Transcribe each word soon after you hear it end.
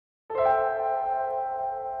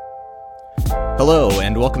Hello,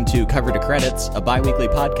 and welcome to Cover to Credits, a bi-weekly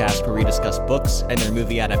podcast where we discuss books and their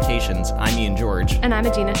movie adaptations. I'm Ian George. And I'm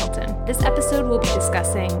Adina Hilton. This episode we'll be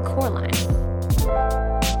discussing Coraline.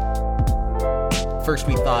 First,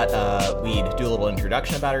 we thought we'd do a little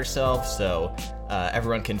introduction about ourselves, so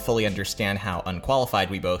everyone can fully understand how unqualified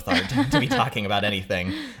we both are to be talking about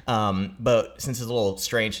anything. But since it's a little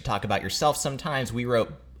strange to talk about yourself sometimes, we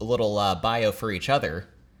wrote a little bio for each other.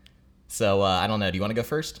 So, I don't know, do you want to go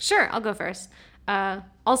first? Sure, I'll go first.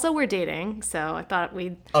 Also, we're dating, so I thought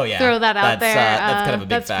we'd throw that out there. That's kind of a big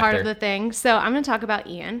that's factor. part of the thing. So I'm going to talk about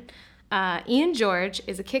Ian. Ian George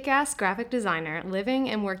is a kick-ass graphic designer living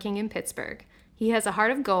and working in Pittsburgh. He has a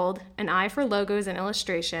heart of gold, an eye for logos and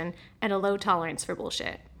illustration, and a low tolerance for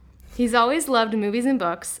bullshit. He's always loved movies and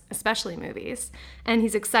books, especially movies, and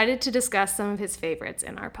he's excited to discuss some of his favorites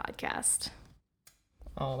in our podcast.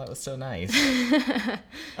 Oh, that was so nice.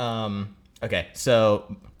 Okay,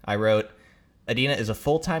 so I wrote, Adina is a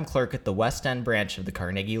full-time clerk at the West End branch of the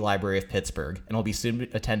Carnegie Library of Pittsburgh and will be soon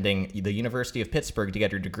attending the University of Pittsburgh to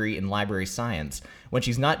get her degree in library science. When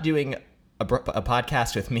she's not doing a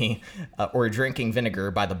podcast with me or drinking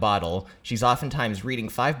vinegar by the bottle, she's oftentimes reading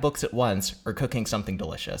 5 books at once or cooking something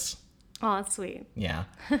delicious. Oh, that's sweet. Yeah.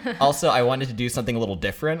 Also, I wanted to do something a little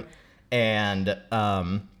different, and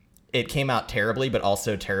it came out terribly, but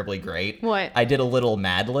also terribly great. What? I did a little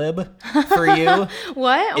Mad Lib for you.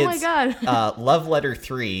 What? Oh my It's, God. Love Letter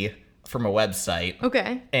 3 from a website.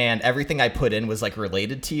 Okay. And everything I put in was like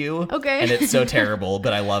related to you. Okay. And it's so terrible,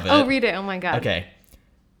 but I love it. Oh, read it. Oh my God. Okay.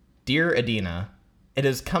 Dear Adina, it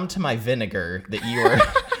has come to my vinegar that you are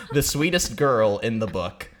the sweetest girl in the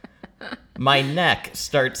book. My neck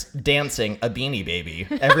starts dancing a Beanie Baby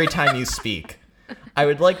every time you speak. I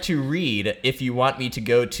would like to read if you want me to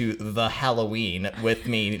go to the Halloween with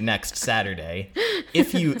me next Saturday.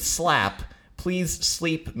 If you slap, please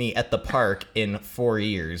sleep me at the park in 4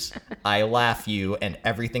 years. I laugh you and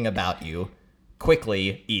everything about you.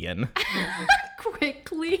 Quickly, Ian.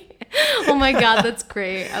 Quickly. Oh my God, that's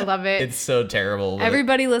great. I love it. It's so terrible. But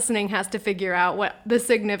Everybody listening has to figure out what the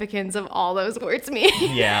significance of all those words mean.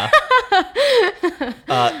 yeah.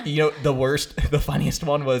 The funniest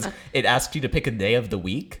one was it asked you to pick a day of the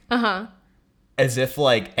week. Uh-huh. As if,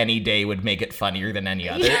 like, any day would make it funnier than any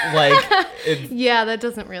other. Like, Yeah, that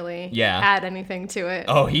doesn't really add anything to it.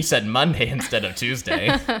 Oh, he said Monday instead of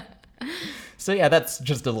Tuesday. So, yeah, that's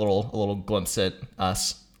just a little glimpse at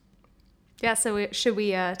us. Yeah, so should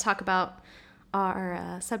we talk about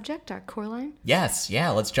our subject, our Coraline? Yes, yeah,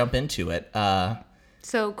 let's jump into it.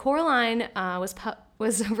 So Coraline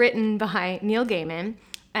was written by Neil Gaiman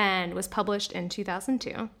and was published in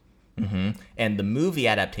 2002. Mm-hmm. And the movie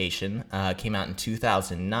adaptation came out in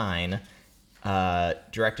 2009,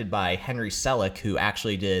 directed by Henry Selick, who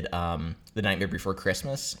actually did The Nightmare Before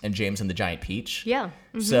Christmas and James and the Giant Peach. Yeah.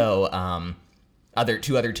 Mm-hmm. So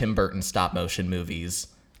two other Tim Burton stop-motion movies.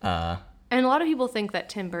 And a lot of people think that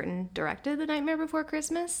Tim Burton directed The Nightmare Before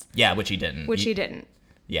Christmas. Yeah, which he didn't. He didn't.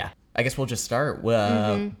 Yeah. I guess we'll just start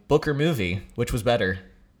with book or movie. Which was better?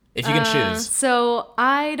 If you can choose. So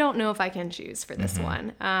I don't know if I can choose for this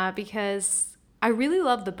one because I really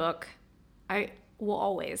love the book. I will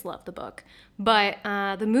always love the book. But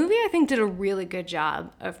the movie, I think, did a really good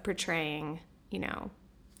job of portraying,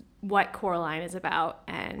 what Coraline is about.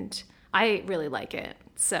 And I really like it.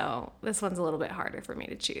 So this one's a little bit harder for me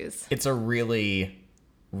to choose. It's a really,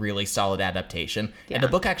 really solid adaptation. Yeah. And the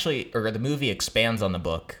book the movie expands on the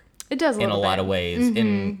book. It does in a lot of ways,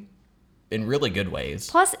 in really good ways.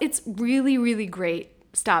 Plus, it's really, really great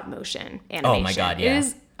stop motion animation. Oh my God, yeah. It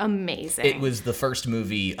is amazing. It was the first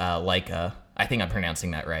movie Laika, I think I'm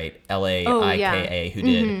pronouncing that right, Laika, who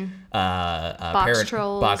did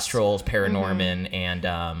Box Trolls, Paranorman,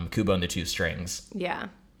 and Kubo and the Two Strings. Yeah.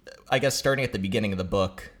 I guess starting at the beginning of the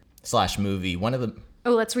book / movie, one of the...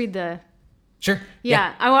 Oh, let's read the... Sure.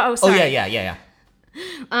 Yeah. Oh, sorry. Oh, yeah.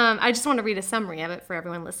 I just want to read a summary of it for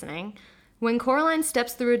everyone listening. When Coraline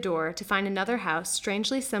steps through a door to find another house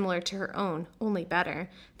strangely similar to her own, only better,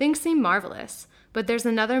 things seem marvelous. But there's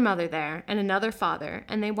another mother there and another father,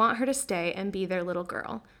 and they want her to stay and be their little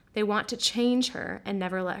girl. They want to change her and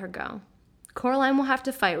never let her go. Coraline will have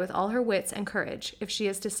to fight with all her wits and courage if she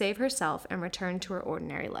is to save herself and return to her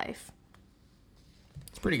ordinary life.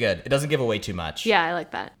 It's pretty good. It doesn't give away too much. Yeah, I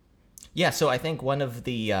like that. Yeah, so I think one of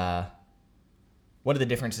the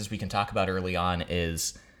differences we can talk about early on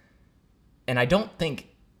is, and I don't think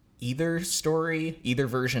either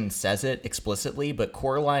version says it explicitly, but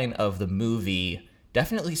Coraline of the movie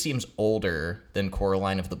definitely seems older than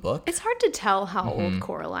Coraline of the book. It's hard to tell how old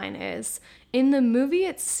Coraline is. In the movie,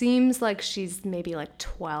 it seems like she's maybe like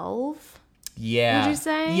 12. Yeah. Would you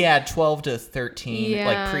say? Yeah, 12 to 13, Yeah.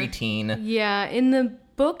 like preteen. Yeah, in the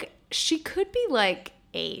book, she could be like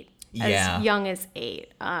 8, Yeah. as young as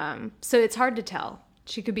 8. So it's hard to tell.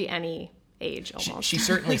 She could be any age almost. She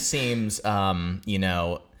certainly seems, you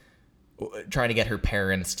know, trying to get her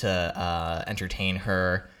parents to entertain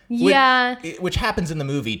her. Yeah. Which happens in the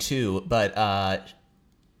movie too, but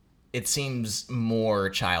it seems more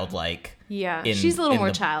childlike. Yeah, she's a little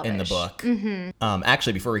more childish. In the book.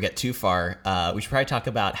 Actually, before we get too far, we should probably talk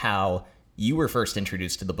about how you were first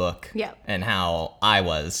introduced to the book. Yep. And how I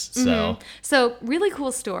was. So So, really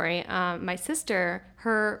cool story. My sister,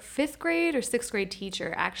 her 5th grade or 6th grade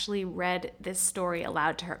teacher actually read this story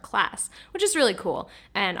aloud to her class, which is really cool.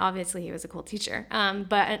 And obviously he was a cool teacher.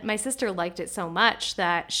 But my sister liked it so much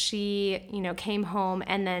that she, you know, came home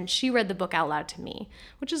and then she read the book out loud to me,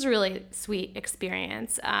 which is a really sweet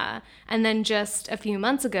experience. And then just a few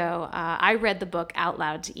months ago, I read the book out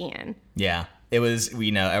loud to Ian. yeah, it was,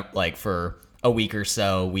 you know, like for a week or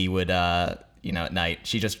so, we would, you know, at night,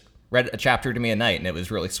 she just read a chapter to me at night, and it was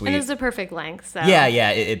really sweet. And it was a perfect length. So Yeah,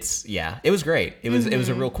 it was great. It was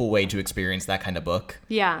a real cool way to experience that kind of book.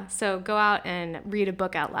 Yeah, so go out and read a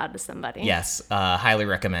book out loud to somebody. Yes, highly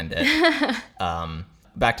recommend it.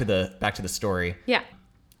 Back to the story. Yeah.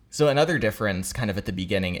 So another difference kind of at the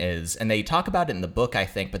beginning is, and they talk about it in the book, I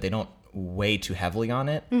think, but they don't weigh too heavily on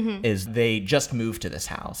it, is they just moved to this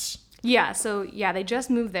house. Yeah, so yeah, they just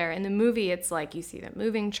moved there. In the movie, it's like you see the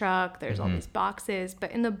moving truck, there's all these boxes.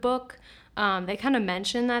 But in the book, they kind of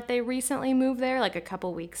mention that they recently moved there, like a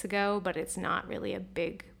couple weeks ago, but it's not really a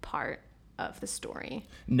big part of the story.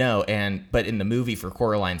 No, but in the movie for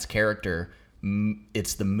Coraline's character,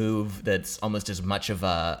 it's the move that's almost as much of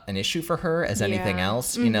an issue for her as anything Yeah.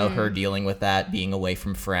 else. You know, her dealing with that, being away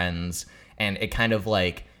from friends, and it kind of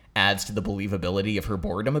like adds to the believability of her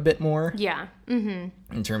boredom a bit more. Yeah. In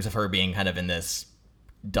terms of her being kind of in this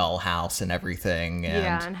dull house and everything. And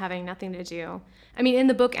Yeah, and having nothing to do. I mean, in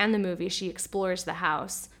the book and the movie, she explores the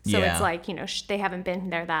house. So Yeah. it's like, you know, they haven't been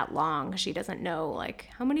there that long. She doesn't know, like,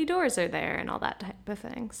 how many doors are there and all that type of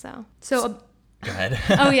thing. So Go ahead.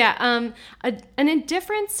 oh, yeah. An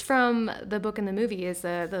difference from the book and the movie is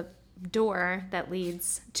the door that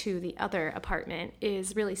leads to the other apartment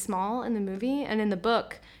is really small in the movie. And in the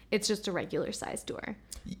book, it's just a regular sized door.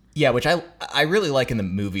 Yeah, which I really like in the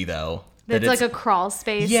movie, though. It's like a crawl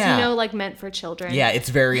space, Yeah. you know, like meant for children. Yeah, it's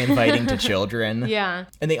very inviting to children. Yeah.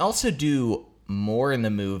 And they also do more in the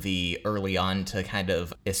movie early on to kind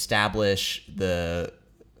of establish the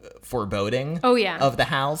foreboding Oh, yeah. of the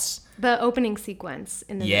house. The opening sequence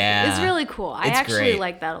in the Yeah. movie is really cool. I It's actually great.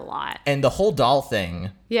 like that a lot. And the whole doll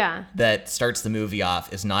thing Yeah. that starts the movie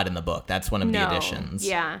off is not in the book. That's one of the additions.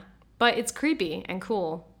 Yeah. But it's creepy and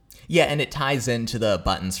cool. Yeah, and it ties into the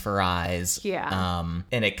buttons for eyes. Yeah.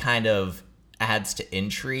 And it kind of adds to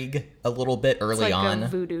intrigue a little bit early It's like on. a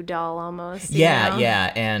voodoo doll almost. you Yeah, know?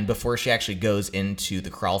 yeah. And before she actually goes into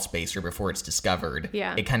the crawl space or before it's discovered,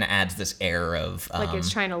 Yeah. it kind of adds this air of Like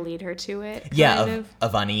it's trying to lead her to it. yeah, kind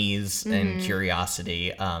of unease and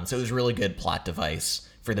curiosity. So it was a really good plot device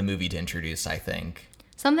for the movie to introduce, I think.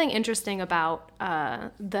 Something interesting about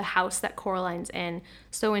the house that Coraline's in.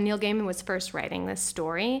 So when Neil Gaiman was first writing this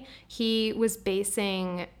story, he was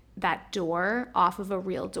basing that door off of a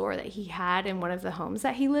real door that he had in one of the homes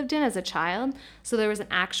that he lived in as a child. So there was an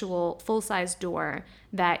actual full-size door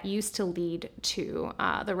that used to lead to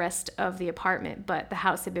the rest of the apartment, but the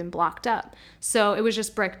house had been blocked up. So it was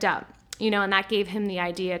just bricked up. You know, and that gave him the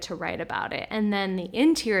idea to write about it. And then the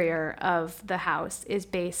interior of the house is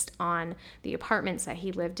based on the apartments that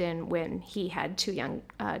he lived in when he had 2 young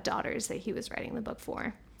daughters that he was writing the book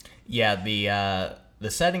for. Yeah, the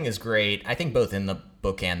setting is great. I think both in the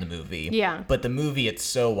book and the movie. Yeah. But the movie, it's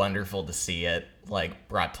so wonderful to see it like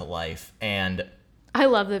brought to life, and I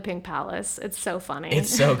love the Pink Palace. It's so funny.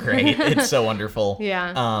 it's so great. It's so wonderful.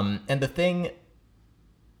 Yeah. And the thing,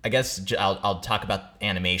 I guess I'll talk about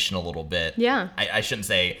animation a little bit. Yeah. I shouldn't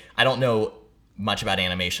say I don't know much about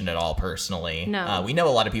animation at all personally. No. We know a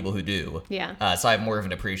lot of people who do. Yeah. So I have more of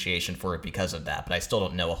an appreciation for it because of that, but I still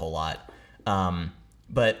don't know a whole lot.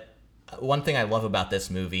 But one thing I love about this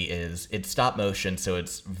movie is it's stop motion, so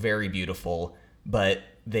it's very beautiful, but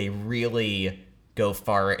they really go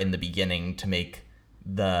far in the beginning to make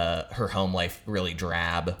her home life really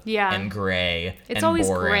drab and gray. It's and always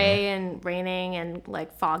boring. gray and raining and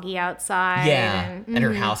like foggy outside. Yeah, And and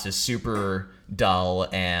her house is super dull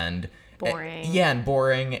and boring. and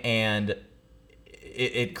boring, and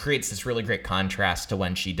it creates this really great contrast to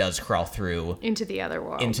when she does crawl through into the other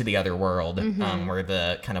world. where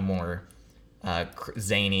the kind of more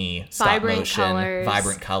zany stop Vibrant motion, colors.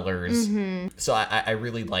 vibrant colors. So I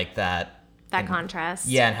really like that that contrast.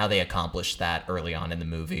 Yeah, and how they accomplished that early on in the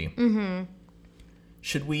movie. Mm-hmm.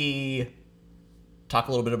 Should we talk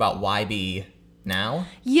a little bit about YB now?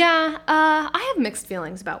 Yeah, I have mixed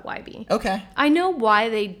feelings about YB. Okay. I know why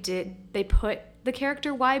they put the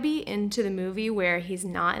character YB into the movie where he's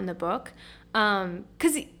not in the book.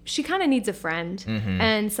 Because she kind of needs a friend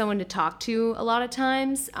and someone to talk to a lot of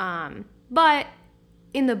times. But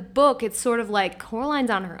in the book, it's sort of like Coraline's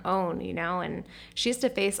on her own, and she has to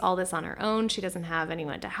face all this on her own. She doesn't have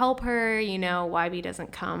anyone to help her, YB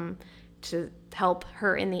doesn't come to help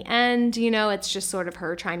her in the end, it's just sort of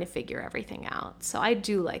her trying to figure everything out. So I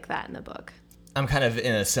do like that in the book. I'm kind of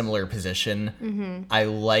in a similar position. Mm-hmm. I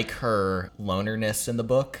like her lonerness in the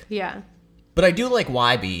book. Yeah. But I do like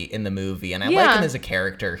YB in the movie, and I like him as a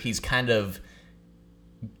character. He's kind of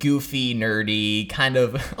goofy, nerdy,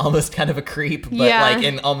 almost kind of a creep, but like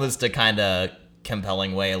in almost a kind of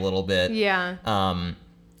compelling way a little bit. Yeah.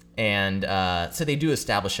 So they do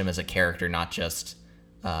establish him as a character, not just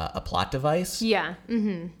a plot device. Yeah.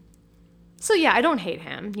 Mm-hmm. So yeah, I don't hate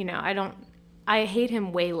him. I hate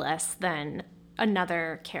him way less than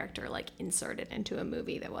another character like inserted into a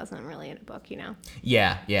movie that wasn't really in a book.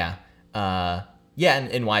 Yeah. And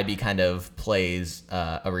YB kind of plays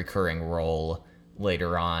a recurring role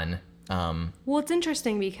later on. Well, it's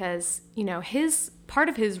interesting because his part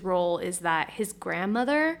of his role is that his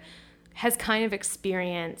grandmother has kind of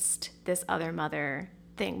experienced this other mother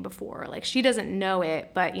thing before. Like, she doesn't know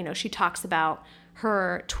it, but she talks about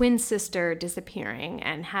her twin sister disappearing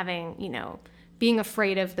and having being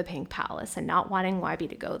afraid of the Pink Palace and not wanting YB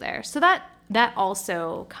to go there. So that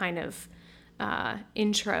also kind of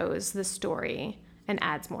intros the story and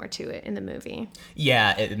adds more to it in the movie.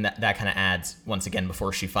 Yeah, and that kind of adds, once again,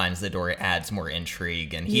 before she finds the door, it adds more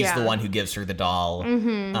intrigue, and he's the one who gives her the doll.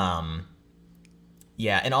 Mm-hmm.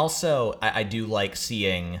 And also, I do like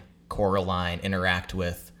seeing Coraline interact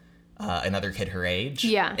with another kid her age.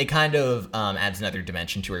 Yeah. It kind of adds another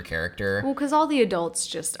dimension to her character. Well, because all the adults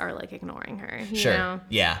just are, like, ignoring her, you know?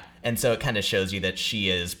 Yeah. And so it kind of shows you that she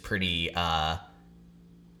is pretty...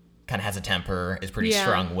 kind of has a temper, is pretty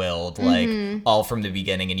strong-willed, like all from the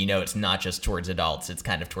beginning, and it's not just towards adults, it's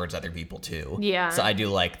kind of towards other people too. Yeah. So I do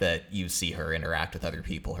like that you see her interact with other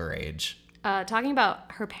people her age. Talking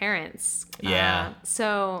about her parents. Yeah.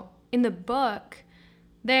 So in the book,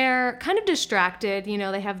 they're kind of distracted,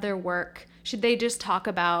 they have their work. Should they just talk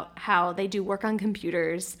about how they do work on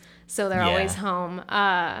computers, so they're always home.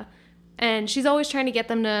 And she's always trying to get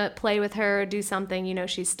them to play with her, do something,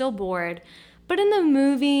 she's still bored. But in the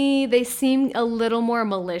movie, they seem a little more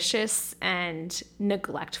malicious and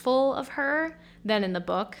neglectful of her than in the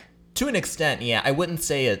book. To an extent, yeah. I wouldn't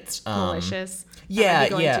say it's... malicious. Yeah,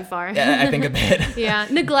 going too far. I think a bit. Yeah,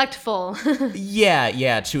 neglectful.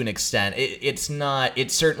 Yeah, to an extent. It's not...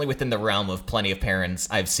 It's certainly within the realm of plenty of parents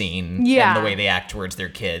I've seen and the way they act towards their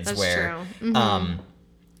kids. That's where, true. Mm-hmm.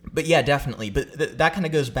 But yeah, definitely. But that kind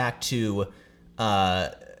of goes back to...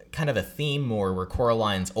 kind of a theme more where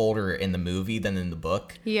Coraline's older in the movie than in the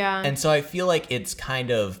book. Yeah. And so I feel like it's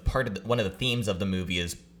kind of part of one of the themes of the movie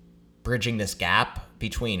is bridging this gap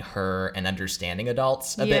between her and understanding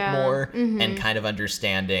adults a bit more and kind of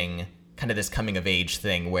understanding kind of this coming of age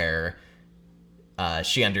thing where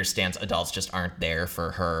she understands adults just aren't there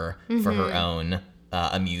for her own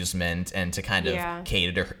amusement and to kind of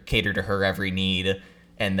cater to her every need,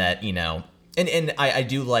 and that and I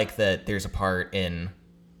do like that there's a part in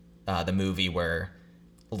the movie where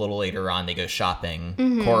a little later on they go shopping.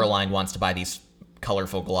 Coraline wants to buy these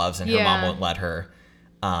colorful gloves and her mom won't let her,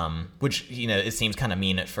 which it seems kind of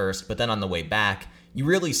mean at first, but then on the way back you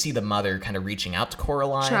really see the mother kind of reaching out to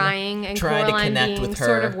Coraline, trying Coraline to connect being with her,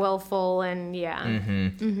 sort of willful, and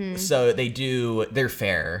so they're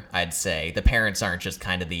fair, I'd say. The parents aren't just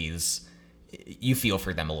kind of these, you feel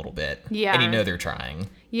for them a little bit, and they're trying.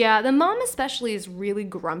 Yeah, the mom especially is really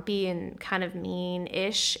grumpy and kind of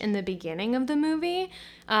mean-ish in the beginning of the movie.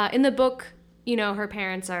 In the book, her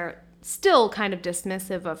parents are still kind of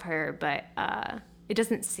dismissive of her, but it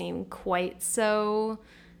doesn't seem quite so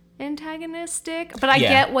antagonistic. But I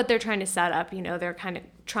get what they're trying to set up. They're kind of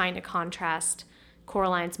trying to contrast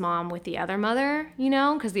Coraline's mom with the other mother,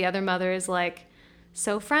 because the other mother is like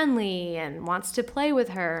so friendly and wants to play with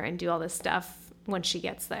her and do all this stuff when she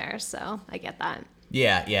gets there. So I get that.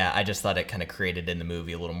 Yeah. I just thought it kind of created in the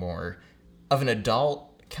movie a little more of an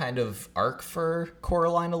adult kind of arc for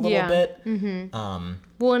Coraline a little bit. Mm-hmm.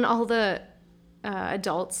 Well, and all the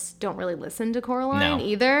adults don't really listen to Coraline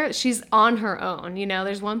either. She's on her own.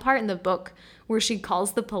 There's one part in the book where she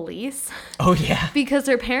calls the police. Oh, yeah. Because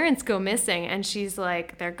her parents go missing, and she's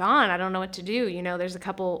like, they're gone. I don't know what to do.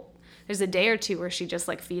 There's there's a day or two where she just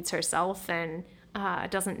like feeds herself and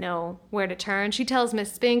doesn't know where to turn. She tells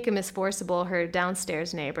Miss Spink and Miss Forcible, her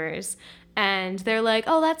downstairs neighbors, and they're like,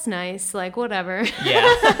 "Oh, that's nice. Like, whatever."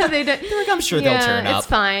 Yeah. They're like, I'm sure they'll turn up. It's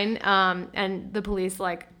fine. And the police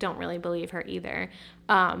like don't really believe her either.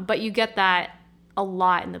 But you get that a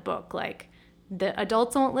lot in the book. Like, the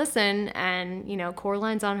adults won't listen, and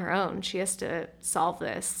Coraline's on her own. She has to solve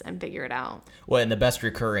this and figure it out. Well, and the best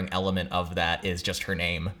recurring element of that is just her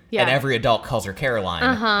name. Yeah. And every adult calls her Caroline,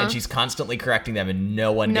 and she's constantly correcting them, and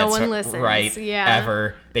no one listens. Right, Yeah.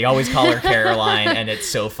 ever. They always call her Caroline, and it's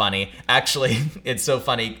so funny. Actually, it's so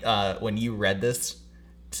funny when you read this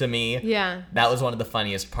to me. Yeah. That was one of the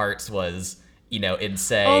funniest parts was, it'd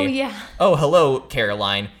say, "Oh, yeah. Oh, hello,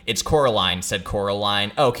 Caroline. It's Coraline," said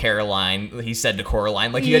Coraline. "Oh, Caroline," he said to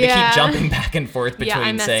Coraline. Like, you had to keep jumping back and forth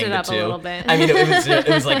between saying the two. I messed it up a little bit. I mean, it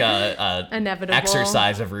was like a inevitable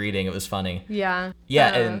exercise of reading. It was funny. Yeah.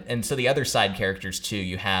 Yeah, and so the other side characters, too,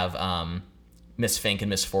 you have Miss Fink and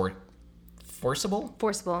Miss Forcible?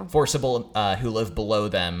 Forcible, who live below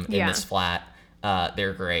them in this flat.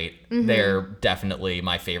 They're great. Mm-hmm. They're definitely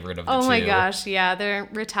my favorite of the two. Oh my gosh, yeah, they're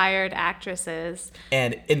retired actresses.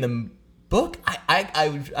 And in the book,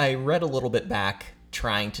 I read a little bit back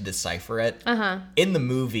trying to decipher it. In the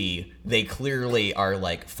movie, they clearly are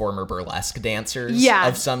like former burlesque dancers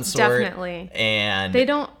of some sort. Definitely. And they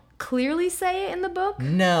don't clearly say it in the book?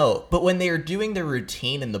 No, but when they were doing the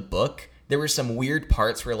routine in the book, there were some weird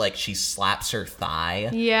parts where, like, she slaps her thigh.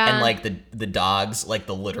 Yeah. And, like, the dogs, like,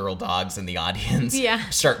 the literal dogs in the audience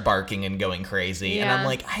start barking and going crazy. Yeah. And I'm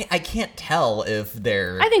like, I can't tell if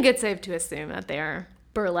they're... I think it's safe to assume that they are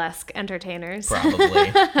burlesque entertainers.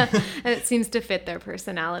 Probably. It seems to fit their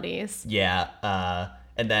personalities. Yeah.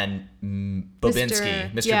 And then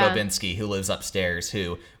Bobinski, Mr. Yeah. Bobinski, who lives upstairs,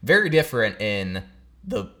 who, very different in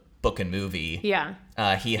the book and movie. Yeah.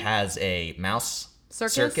 He has a mouse...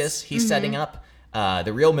 circus he's mm-hmm. setting up. Not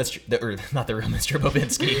the real Mr.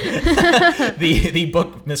 Bobinski. the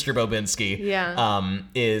book Mr. Bobinski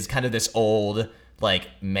is kind of this old like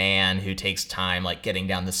man who takes time like getting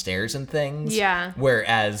down the stairs and things. Yeah.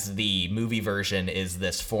 Whereas the movie version is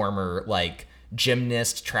this former like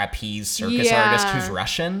gymnast, trapeze circus artist who's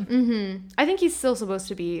Russian. Mm-hmm. I think he's still supposed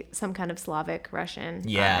to be some kind of Slavic Russian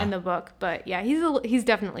in the book, but yeah, he's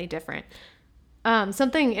definitely different.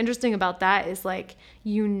 Something interesting about that is, like,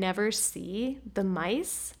 you never see the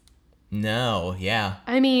mice. No, yeah.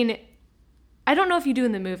 I mean, I don't know if you do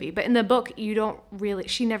in the movie, but in the book,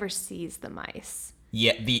 she never sees the mice.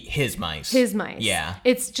 Yeah, his mice. His mice. Yeah.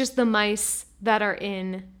 It's just the mice that are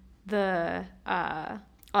in the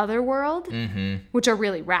other world, which are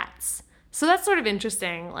really rats. So that's sort of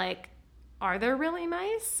interesting. Like, are there really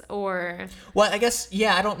mice, or... Well, I guess,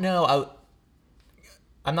 yeah, I don't know.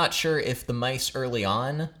 I'm not sure if the mice early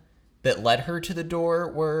on that led her to the door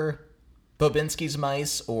were Bobinski's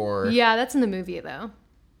mice or... Yeah, that's in the movie, though.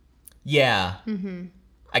 Yeah. Mm-hmm.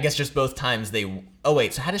 I guess just both times they... Oh,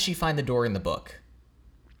 wait, so how does she find the door in the book?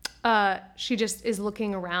 She just is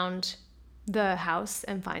looking around the house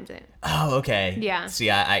and finds it. Oh, okay. Yeah.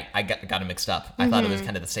 See, I got it mixed up. I thought it was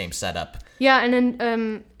kind of the same setup. Yeah, and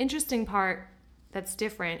an interesting part that's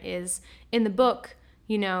different is in the book...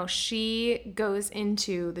 she goes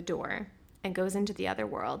into the door and goes into the other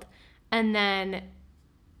world and then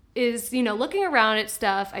is, looking around at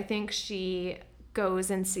stuff. I think she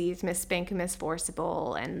goes and sees Miss Spink and Miss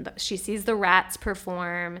Forcible, and she sees the rats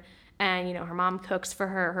perform, and, her mom cooks for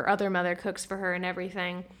her other mother cooks for her and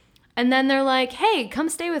everything. And then they're like, "Hey, come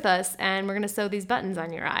stay with us, and we're going to sew these buttons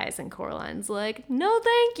on your eyes." And Coraline's like, "No,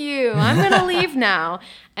 thank you. I'm going to leave now."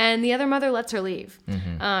 And the other mother lets her leave.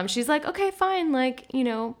 Mm-hmm. She's like, "Okay, fine. Like,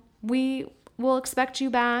 we will expect you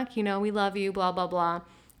back. We love you, blah, blah, blah."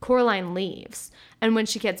 Coraline leaves. And when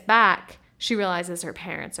she gets back, she realizes her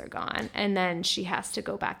parents are gone. And then she has to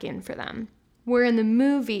go back in for them. Where in the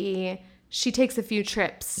movie, she takes a few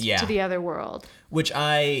trips to the other world. Which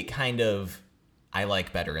I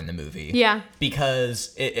like better in the movie. Yeah.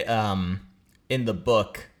 Because in the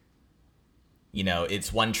book,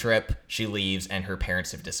 it's one trip, she leaves, and her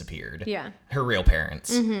parents have disappeared. Yeah. Her real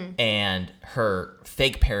parents. Mm-hmm. And her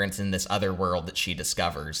fake parents in this other world that she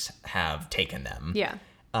discovers have taken them. Yeah.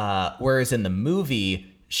 Whereas in the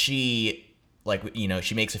movie, she,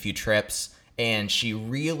 she makes a few trips, and she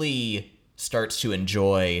really... starts to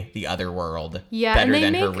enjoy the other world better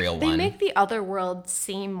than her real one. They make the other world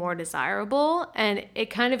seem more desirable, and it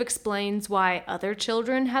kind of explains why other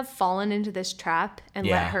children have fallen into this trap and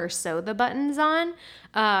let her sew the buttons on.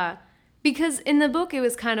 Because in the book, it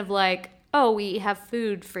was kind of like, oh, we have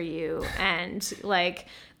food for you. And like,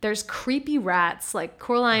 there's creepy rats. Like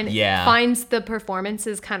Coraline finds the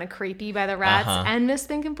performances kind of creepy by the rats and Miss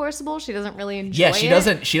Think Impossible. She doesn't really enjoy it.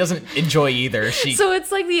 She doesn't enjoy either. So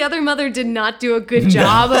it's like the other mother did not do a good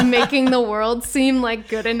job of making the world seem like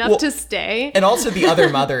good enough to stay. And also the other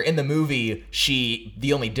mother in the movie,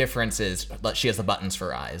 the only difference is that she has the buttons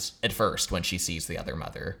for eyes at first when she sees the other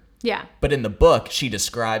mother. Yeah. But in the book, she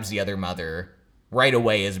describes the other mother right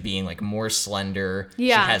away as being like more slender.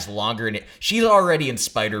 Yeah. She has longer. She's already in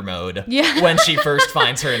spider mode when she first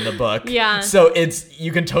finds her in the book. Yeah. So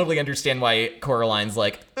you can totally understand why Coraline's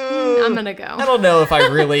like, I'm gonna go. I don't know if I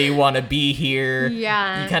really want to be here.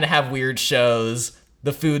 Yeah. You kind of have weird shows.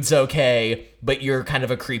 The food's okay, but you're kind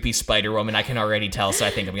of a creepy Spider Woman. I can already tell, so I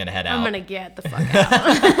think I'm gonna head out. I'm gonna get the fuck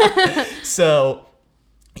out. So,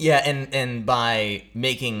 yeah, and by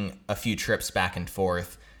making a few trips back and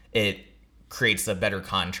forth, it creates a better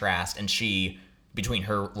contrast, and between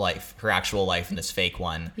her actual life and this fake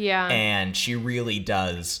one. Yeah. And she really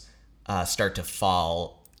does start to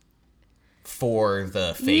fall for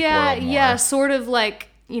the fake world more. Yeah, sort of like,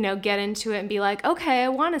 get into it and be like, okay, I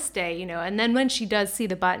want to stay, and then when she does see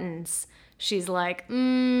the buttons, she's like,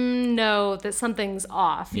 no, that something's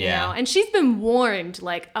off, you know? And she's been warned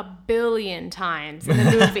like a billion times in the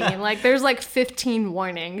movie. Like there's like 15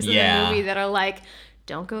 warnings in the movie that are like,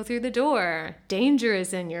 don't go through the door. Danger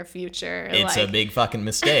is in your future. It's a big fucking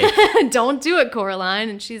mistake. Don't do it, Coraline.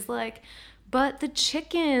 And she's like, but the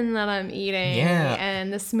chicken that I'm eating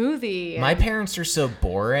and the smoothie. My parents are so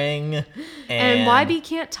boring. And YB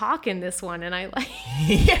can't talk in this one. And I like...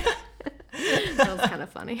 Yeah. That was kind of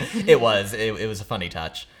funny. It was. It was a funny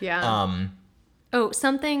touch. Yeah. So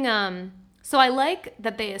I like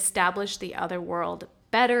that they established the other world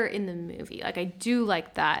better in the movie. Like I do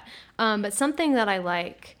like that. But something that I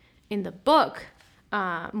like in the book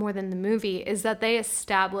more than the movie is that they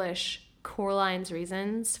establish Coraline's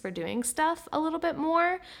reasons for doing stuff a little bit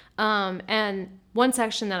more. And one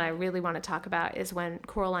section that I really want to talk about is when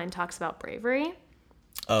Coraline talks about bravery.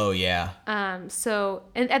 Oh, yeah. And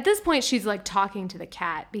at this point, she's like talking to the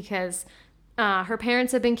cat because her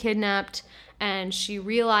parents have been kidnapped and she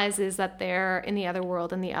realizes that they're in the other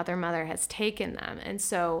world and the other mother has taken them. And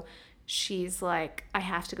so she's like, I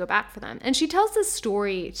have to go back for them. And she tells this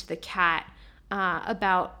story to the cat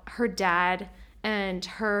about her dad and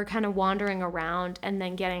her kind of wandering around and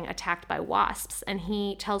then getting attacked by wasps. And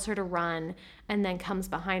he tells her to run and then comes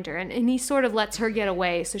behind her. And he sort of lets her get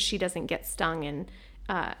away so she doesn't get stung and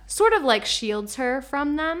sort of like shields her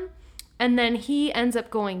from them. And then he ends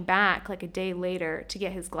up going back like a day later to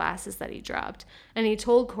get his glasses that he dropped. And he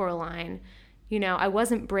told Coraline, I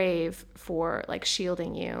wasn't brave for like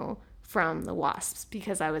shielding you from the wasps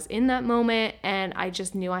because I was in that moment and I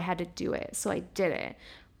just knew I had to do it. So I did it.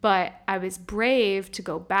 But I was brave to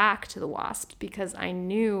go back to the wasps because I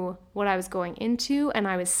knew what I was going into and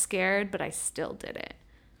I was scared, but I still did it.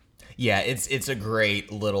 Yeah, it's a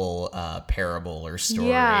great little parable or story.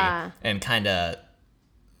 Yeah. And kind of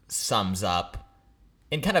sums up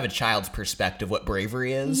in kind of a child's perspective what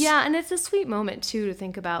bravery is. Yeah, and it's a sweet moment too to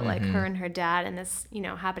think about like her and her dad and this,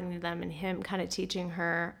 happening to them and him kind of teaching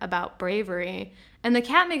her about bravery. And the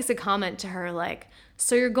cat makes a comment to her like,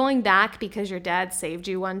 so you're going back because your dad saved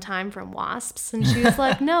you one time from wasps? And she was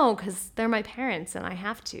like, no, because they're my parents and I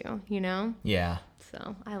have to, Yeah.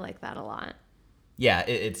 So I like that a lot. Yeah,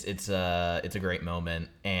 it's a great moment.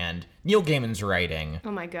 And Neil Gaiman's writing.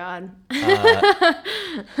 Oh my God.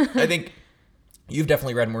 I think you've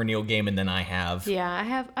definitely read more Neil Gaiman than I have. Yeah, I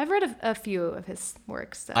have. I've read a few of his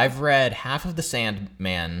works. So. I've read half of the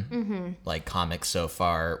Sandman comics so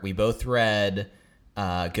far. We both read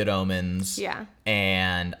Good Omens. Yeah.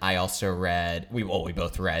 And I also read we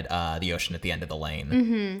both read The Ocean at the End of the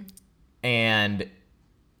Lane. And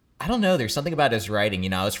I don't know, there's something about his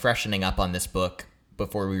writing. I was freshening up on this book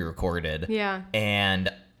before we recorded. Yeah.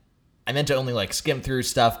 And I meant to only like skim through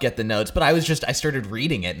stuff, get the notes, but I started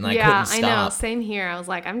reading it and I couldn't stop. Yeah, I know. Same here. I was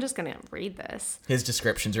like, I'm just going to read this. His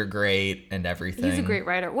descriptions are great and everything. He's a great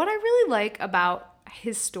writer. What I really like about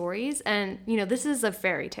his stories, and this is a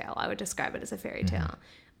fairy tale. I would describe it as a fairy tale.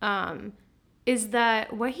 Is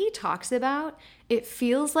that what he talks about? It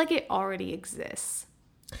feels like it already exists.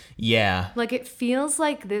 Yeah. Like it feels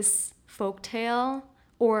like this folktale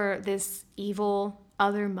or this evil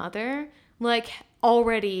other mother like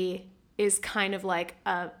already is kind of like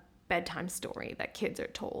a bedtime story that kids are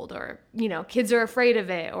told, or kids are afraid of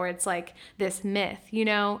it, or it's like this myth.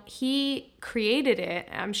 He created it.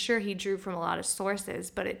 I'm sure he drew from a lot of sources,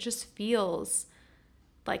 but it just feels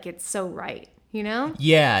like it's so right.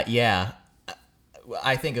 Yeah.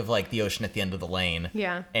 I think of like The Ocean at the End of the Lane.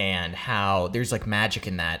 Yeah. And how there's like magic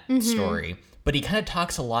in that story. But he kind of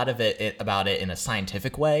talks a lot of about it in a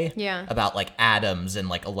scientific way. Yeah. About like atoms and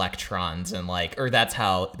like electrons and like, or that's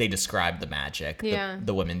how they describe the magic. Yeah.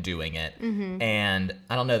 The women doing it. And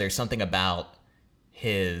I don't know, there's something about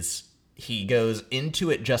he goes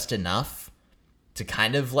into it just enough to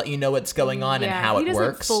kind of let you know what's going on and how it works. He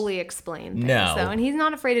doesn't fully explain things, No. though. And he's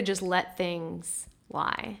not afraid to just let things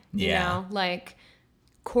lie. You know? Like,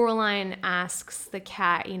 Coraline asks the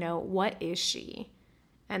cat, you know, what is she?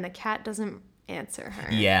 And the cat doesn't answer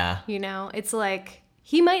her. Yeah. You know? It's like,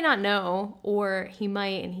 he might not know, or he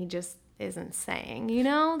might and he just isn't saying, you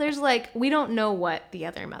know? There's like, we don't know what the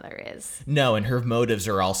other mother is. No, and her motives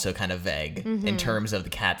are also kind of vague in terms of the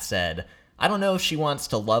cat said, I don't know if she wants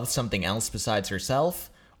to love something else besides herself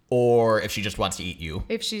or if she just wants to eat you.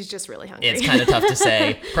 If she's just really hungry. It's kind of tough to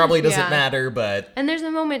say. Probably doesn't matter, but... And there's a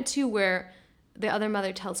moment, too, where the other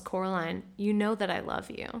mother tells Coraline, you know that I love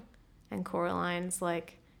you. And Coraline's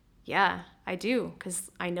like, yeah, I do, because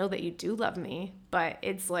I know that you do love me, but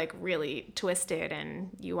it's, like, really twisted and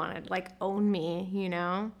you want to, like, own me, you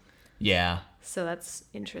know? Yeah. So that's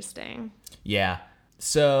interesting. Yeah.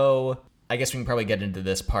 So I guess we can probably get into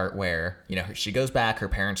this part where, you know, she goes back, her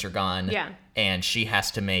parents are gone. Yeah. And she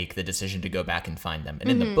has to make the decision to go back and find them. And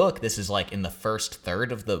in the book, this is like in the first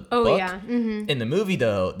third of the book. Oh, yeah. Mm-hmm. In the movie,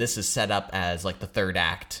 though, this is set up as like the third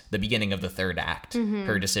act, the beginning of the third act,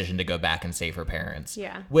 her decision to go back and save her parents.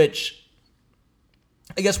 Yeah. Which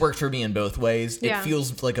I guess worked for me in both ways. Yeah. It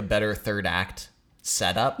feels like a better third act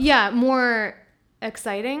setup. Yeah, more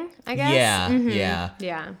exciting, I guess. Yeah, yeah.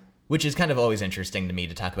 Yeah. Which is kind of always interesting to me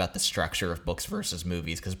to talk about the structure of books versus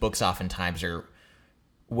movies, because books oftentimes are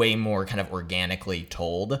way more kind of organically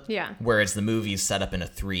told. Yeah. Whereas the movies set up in a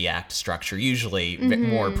 3-act structure, usually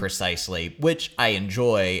more precisely, which I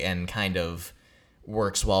enjoy and kind of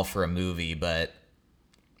works well for a movie, but,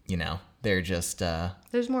 you know, they're just...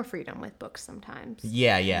 There's more freedom with books sometimes.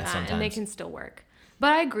 Yeah, sometimes. And they can still work.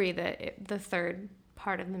 But I agree that the third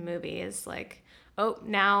part of the movie is like, oh,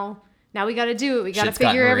 now we got to do it. We got to Shit's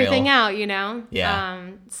gotten figure everything real. out, you know?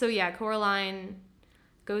 Yeah. So, yeah, Coraline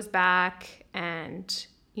goes back and,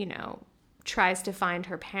 you know, tries to find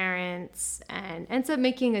her parents and ends up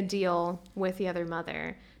making a deal with the other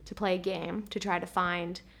mother to play a game to try to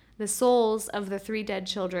find the souls of the 3 dead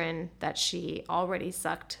children that she already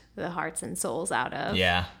sucked the hearts and souls out of.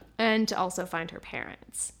 Yeah. And to also find her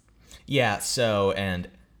parents. Yeah, so, and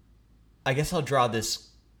I guess I'll draw this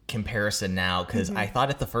comparison now, because I thought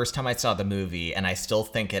it the first time I saw the movie, and I still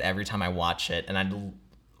think it every time I watch it, and I'd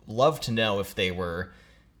love to know if they were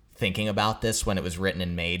thinking about this when it was written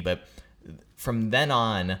and made, but from then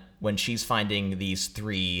on, when she's finding the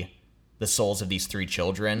souls of these 3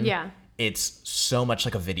 children, it's so much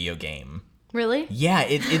like a video game. Really? Yeah,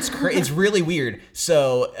 it's really weird.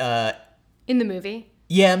 So, In the movie?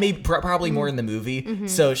 yeah, maybe probably more in the movie.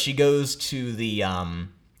 So she goes to the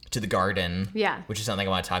garden, which is something I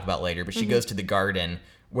want to talk about later. But she goes to the garden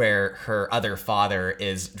where her other father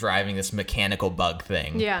is driving this mechanical bug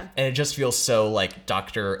thing. Yeah. And it just feels so like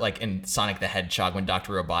in Sonic the Hedgehog when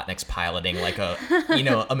Dr. Robotnik's piloting like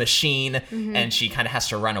a machine and she kind of has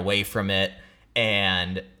to run away from it.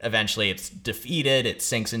 And eventually it's defeated. It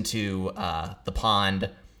sinks into the pond.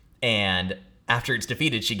 And after it's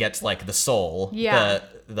defeated, she gets like the soul. Yeah.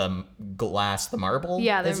 The glass, the marble.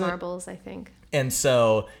 Yeah, they're is it? marbles, I think. And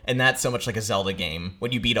that's so much like a Zelda game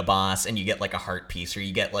when you beat a boss and you get like a heart piece or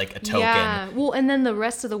you get like a token. Yeah. Well, and then the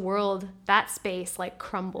rest of the world, that space like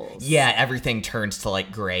crumbles. Yeah, everything turns to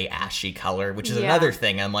like gray, ashy color, which is another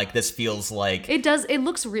thing. I'm like, this feels like... It does. It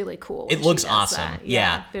looks really cool. It looks awesome. That.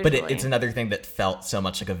 Yeah. But visually. it's another thing that felt so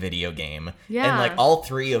much like a video game. Yeah. And like all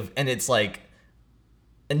 3 of... And it's like...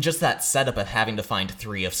 And just that setup of having to find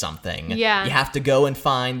 3 of something. Yeah. You have to go and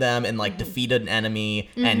find them and like defeat an enemy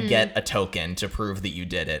and get a token to prove that you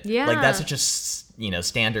did it. Yeah. Like that's such a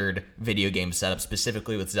standard video game setup,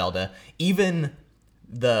 specifically with Zelda. Even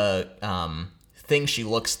the thing she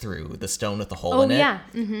looks through, the stone with the hole in it. Yeah.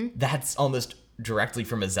 Mm-hmm. That's almost directly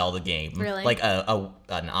from a Zelda game. Really? Like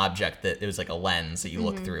an object that it was like a lens that you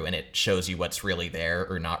look through and it shows you what's really there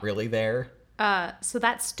or not really there. So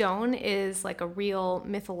that stone is like a real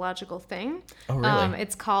mythological thing. Oh, really?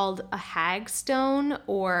 It's called a hag stone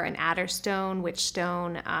or an adder stone, witch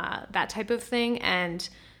stone, that type of thing. And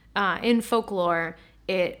in folklore,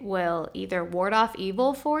 it will either ward off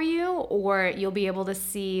evil for you or you'll be able to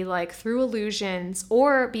see like through illusions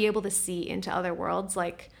or be able to see into other worlds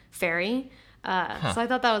like fairy. So I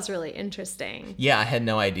thought that was really interesting. Yeah, I had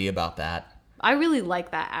no idea about that. I really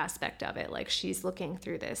like that aspect of it. Like she's looking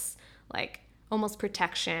through this like almost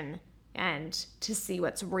protection and to see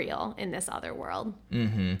what's real in this other world.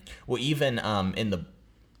 Well, even I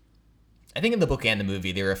think in the book and the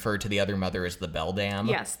movie, they refer to the other mother as the Beldam.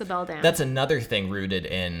 Yes, the Beldam. That's another thing rooted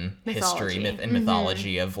in Mythology. history, and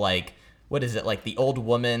mythology of like, what is it, like the old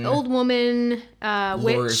woman? Old woman, lures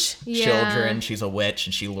witch. Yeah. children. She's a witch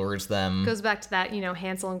and she lures them. Goes back to that,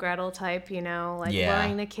 Hansel and Gretel type, like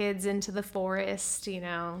luring the kids into the forest,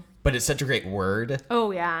 But it's such a great word.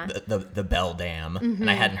 Oh, yeah. The Beldam. And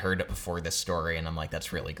I hadn't heard it before this story, and I'm like,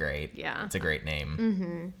 that's really great. Yeah. It's a great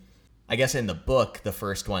name. I guess in the book, the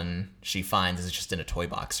first one she finds is just in a toy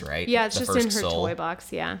box, right? Yeah, it's the just in her first soul. toy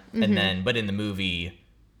box, yeah. And then, but in the movie,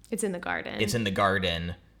 It's in the garden. it's in the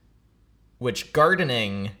garden, which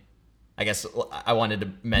gardening, I guess I wanted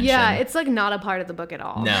to mention. Yeah, it's like not a part of the book at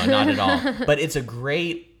all. No, not at all. But it's a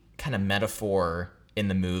great kind of metaphor in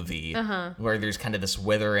the movie where there's kind of this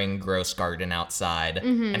withering, gross garden outside.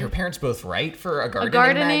 And her parents both write for a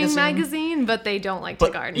gardening magazine, but they don't like to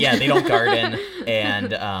garden. Yeah, they don't garden.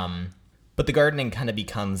 And, but the gardening kind of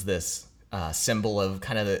becomes this symbol of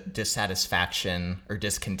kind of the dissatisfaction or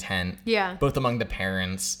discontent. Yeah. Both among the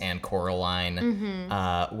parents and Coraline,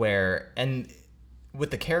 and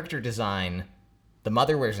with the character design, the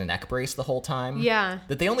mother wears a neck brace the whole time. Yeah.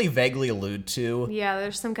 That they only vaguely allude to. Yeah,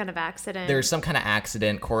 there's some kind of accident. There's some kind of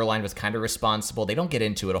accident. Coraline was kind of responsible. They don't get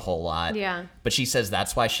into it a whole lot. Yeah. But she says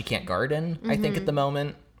that's why she can't garden, I think, at the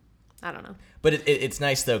moment. I don't know. But it's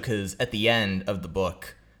nice, though, because at the end of the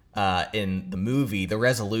book, in the movie, the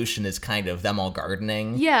resolution is kind of them all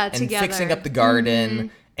gardening. Yeah, and together. fixing up the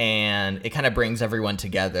garden, and it kind of brings everyone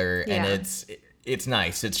together, Yeah. and it's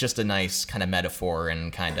nice. It's just a nice kind of metaphor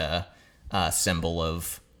and kind of symbol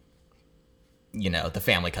of, the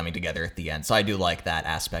family coming together at the end. So I do like that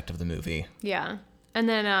aspect of the movie. Yeah. And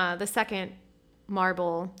then the second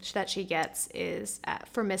marble that she gets is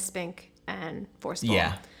for Miss Spink and Forcible.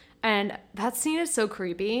 Yeah. And that scene is so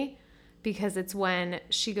creepy because it's when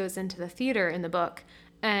she goes into the theater in the book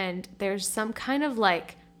and there's some kind of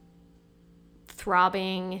like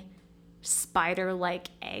throbbing spider-like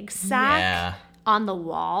egg sac Yeah. on the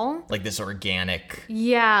wall. Like this organic.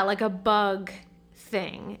 Yeah, like a bug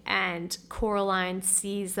thing. And Coraline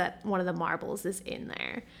sees that one of the marbles is in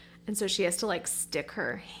there. And so she has to like stick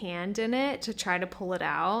her hand in it to try to pull it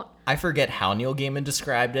out. I forget how Neil Gaiman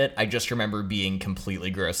described it. I just remember being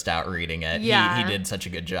completely grossed out reading it. Yeah. He did such a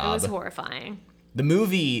good It job. was horrifying. The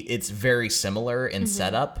movie, it's very similar in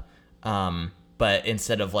setup, but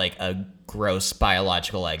instead of like a gross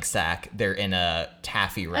biological egg sac, they're in a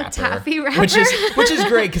taffy wrapper. taffy wrapper? which is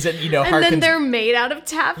great because it And then they're made out of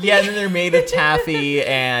taffy. Yeah, and then they're made of taffy,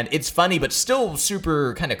 and it's funny, but still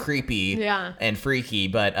super kind of creepy Yeah. and freaky,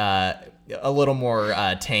 but a little more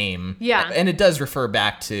tame. Yeah. And it does refer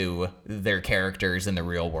back to their characters in the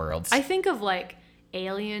real world. I think of like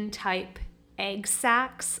alien type egg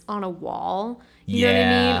sacs on a wall. You know what I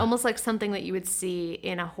Yeah. mean? Almost like something that you would see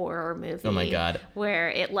in a horror movie. Oh my God. Where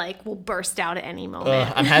it like will burst out at any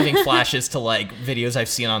moment. I'm having flashes to like videos I've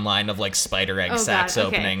seen online of like spider egg sacs God,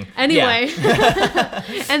 okay. opening. Anyway. Yeah.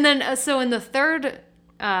 And then, so in the third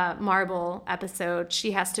Marble episode,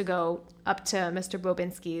 she has to go up to Mr.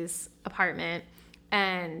 Bobinsky's apartment,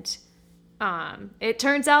 and it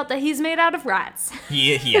turns out that he's made out of rats.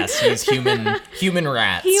 Yes, he's human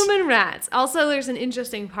rats. Human rats. Also, there's an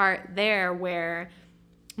interesting part there where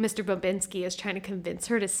Mr. Bobinsky is trying to convince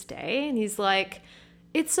her to stay, and he's like,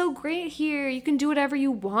 it's so great here. You can do whatever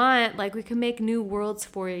you want. Like, we can make new worlds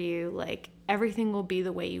for you. Like, everything will be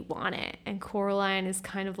the way you want it. And Coraline is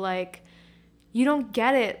kind of like, you don't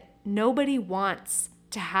get it. Nobody wants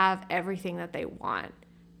to have everything that they want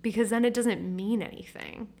because then it doesn't mean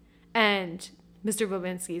anything. And Mr.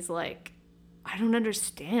 Bobinsky's like, I don't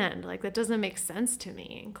understand. Like, that doesn't make sense to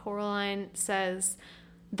me. And Coraline says,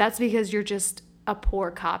 that's because you're just a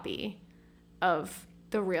poor copy of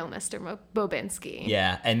the real Mr. Bobinsky.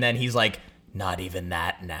 Yeah, and then he's like, not even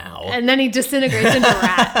that now. And then he disintegrates into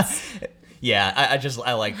rats. Yeah,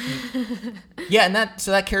 I like. Yeah, and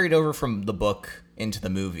that carried over from the book into the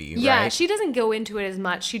movie, Yeah, right? she doesn't go into it as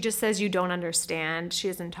much. She just says you don't understand. She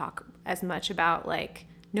doesn't talk as much about, like,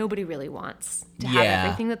 nobody really wants to have Yeah.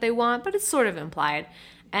 everything that they want, but it's sort of implied.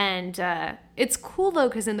 And it's cool, though,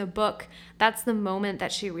 because in the book, that's the moment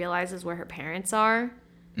that she realizes where her parents are.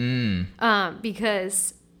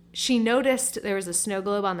 Because she noticed there was a snow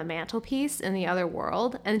globe on the mantelpiece in the other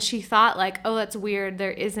world, and she thought, like, oh, that's weird.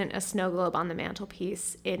 There isn't a snow globe on the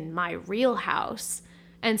mantelpiece in my real house.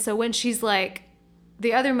 And so when she's like,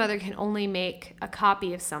 the other mother can only make a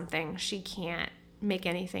copy of something, she can't make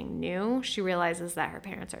anything new. She realizes that her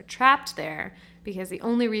parents are trapped there because the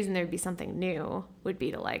only reason there'd be something new would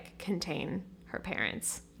be to, like, contain her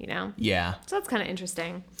parents, you know? Yeah. So that's kind of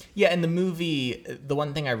interesting. Yeah, in the movie, the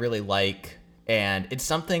one thing I really like, and it's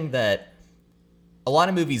something that a lot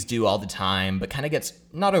of movies do all the time, but kind of gets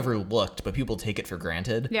not overlooked, but people take it for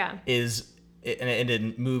granted. Yeah. Is, and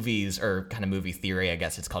in movies, or kind of movie theory, I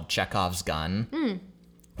guess it's called Chekhov's gun.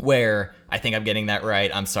 Where, I think I'm getting that right,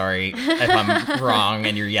 I'm sorry if I'm wrong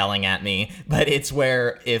and you're yelling at me, but it's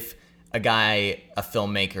where if a guy, a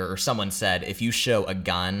filmmaker, or someone said, if you show a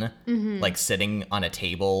gun, like sitting on a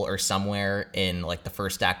table or somewhere in like the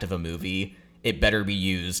first act of a movie, it better be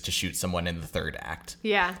used to shoot someone in the third act.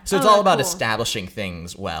 Yeah. So it's all about establishing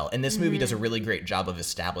things well. And this movie does a really great job of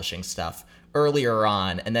establishing stuff earlier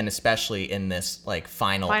on, and then especially in this like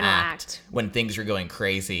final act when things are going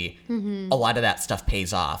crazy. A lot of that stuff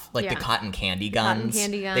pays off. Like the cotton candy guns.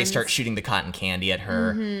 They start shooting the cotton candy at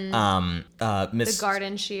her. The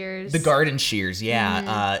garden shears. The garden shears,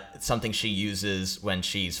 yeah. Something she uses when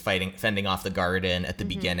she's fending off the garden at the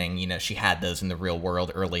beginning. You know, she had those in the real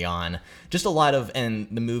world early on. Just a lot of, and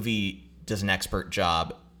the movie does an expert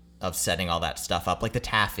job of setting all that stuff up, like the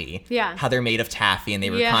taffy. Yeah. How they're made of taffy, and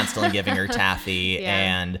they were constantly giving her taffy.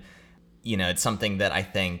 And, you know, it's something that I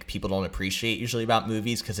think people don't appreciate usually about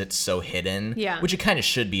movies because it's so hidden. Yeah. Which it kind of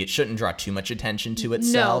should be. It shouldn't draw too much attention to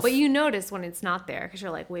itself. No, but you notice when it's not there because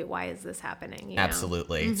you're like, wait, why is this happening? You know?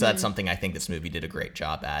 Absolutely. So that's something I think this movie did a great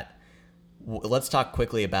job at. Let's talk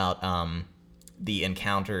quickly about the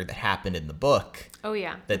encounter that happened in the book. Oh,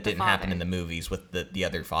 yeah. That didn't happen in the movies with the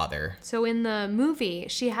other father. So in the movie,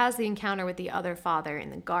 she has the encounter with the other father in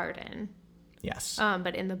the garden. Yes.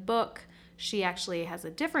 But in the book, she actually has a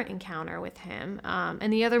different encounter with him.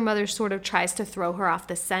 And the other mother sort of tries to throw her off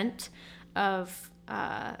the scent of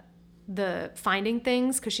the finding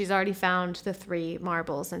things because she's already found the 3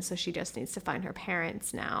 marbles. And so she just needs to find her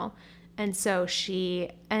parents now. And so she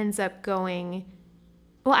ends up going...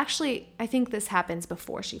 Well, actually, I think this happens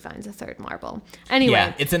before she finds a 3rd marble. Anyway.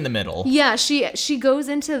 Yeah, it's in the middle. Yeah, she goes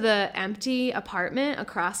into the empty apartment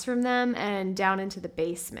across from them and down into the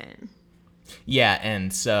basement. Yeah,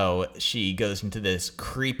 and so she goes into this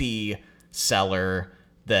creepy cellar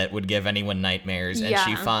that would give anyone nightmares, and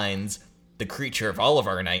she finds the creature of all of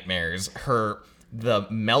our nightmares, the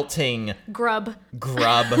melting grub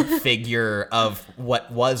figure of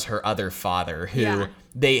what was her other father, who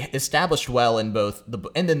they established well in both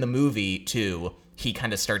and in the movie too. He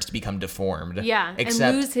kind of starts to become deformed. Yeah, and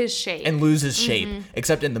lose his shape.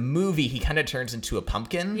 Except in the movie, he kind of turns into a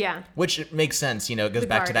pumpkin. Yeah. Which makes sense, you know, it goes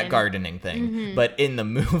back to that gardening thing. But in the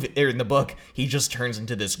movie, or in the book, he just turns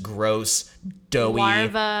into this gross, doughy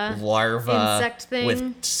larva insect thing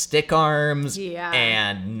with stick arms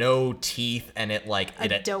and no teeth, and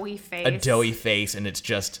a doughy face, and it's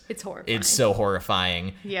horrifying. It's so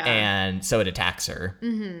horrifying. Yeah. And so it attacks her.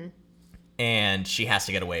 And she has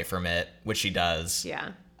to get away from it, which she does.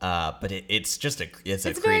 Yeah. But it's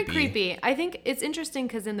very creepy. I think it's interesting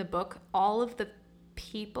because in the book, all of the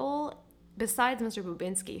people, besides Mr.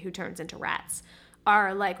 Bubinski, who turns into rats,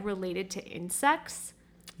 are like related to insects.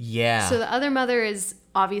 Yeah. So the other mother is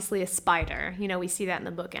obviously a spider. You know, we see that in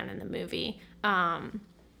the book and in the movie.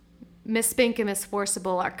 Miss Spink and Miss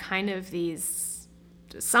Forcible are kind of these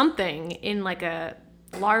something in like a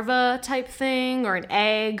larva type thing or an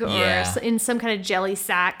egg or in some kind of jelly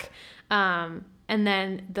sack. And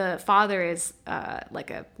then the father is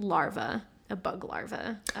like a larva, a bug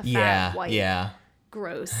larva, a fat, white,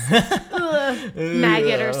 gross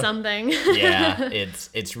maggot or something. Yeah,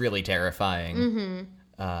 it's really terrifying.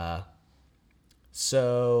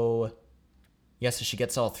 So she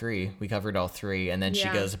gets all 3. We covered all 3. And then she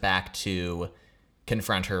goes back to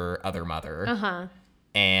confront her other mother.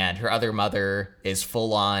 And her other mother is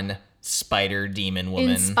full on spider demon woman.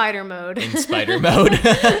 In spider mode.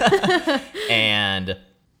 And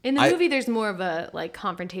in the movie, there's more of a like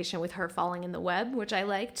confrontation with her falling in the web, which I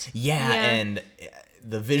liked. Yeah, and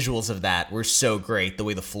the visuals of that were so great. The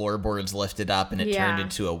way the floorboards lifted up and it turned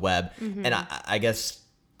into a web. And I guess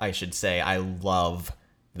I should say I love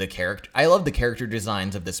the character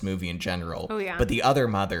designs of this movie in general. Oh, yeah. But the other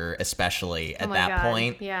mother, especially at that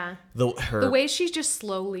point. Yeah. The way she just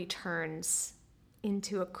slowly turns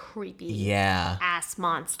into a creepy ass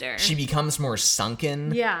monster. She becomes more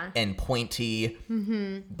sunken and pointy,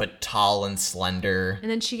 but tall and slender. And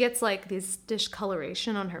then she gets like this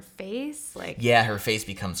discoloration on her face. Her face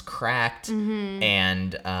becomes cracked,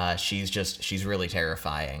 and she's really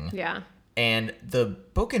terrifying. Yeah. And the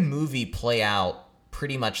book and movie play out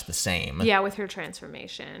pretty much the same. Yeah, with her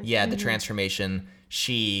transformation. Yeah, the transformation.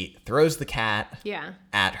 She throws the cat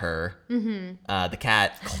at her. The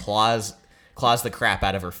cat claws the crap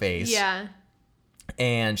out of her face. Yeah.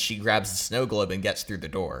 and she grabs the snow globe and gets through the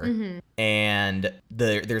door. And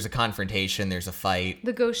there's a confrontation, there's a fight.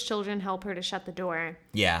 The ghost children help her to shut the door.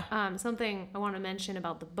 Yeah. Something I want to mention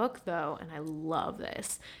about the book, though, and I love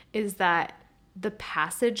this, is that the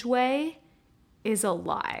passageway is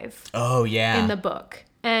alive Oh, yeah. in the book.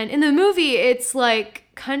 And in the movie, it's like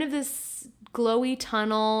kind of this glowy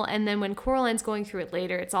tunnel. And then when Coraline's going through it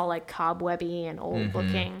later, it's all like cobwebby and old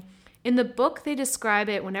looking. In the book, they describe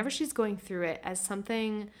it whenever she's going through it as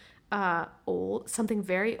something old, something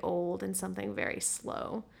very old and something very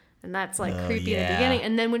slow. And that's like creepy in the beginning.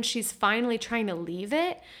 And then when she's finally trying to leave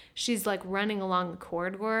it, she's like running along the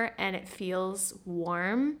corridor and it feels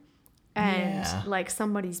warm and like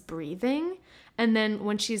somebody's breathing. And then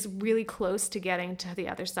when she's really close to getting to the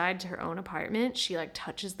other side, to her own apartment, she like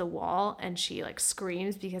touches the wall and she like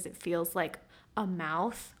screams because it feels like a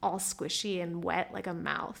mouth, all squishy and wet like a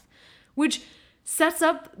mouth, which sets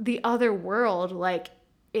up the other world like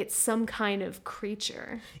it's some kind of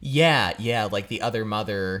creature. Yeah, like the other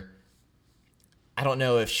mother. I don't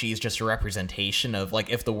know if she's just a representation of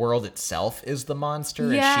like if the world itself is the monster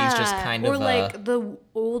and she's just kind of like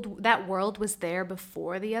that world was there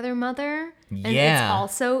before the other mother and it's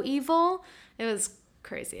also evil. It was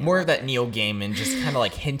crazy. More of that Neil Gaiman just kind of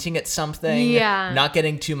like hinting at something, not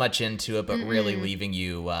getting too much into it, but really leaving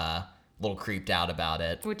you a little creeped out about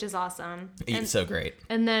it, which is awesome. It's so great.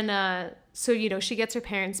 And then so you know she gets her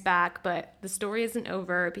parents back, but the story isn't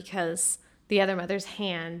over because the other mother's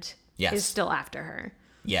hand is still after her.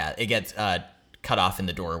 Yeah, it gets cut off in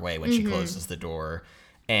the doorway when she closes the door.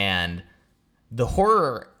 And the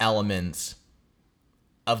horror elements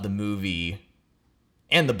of the movie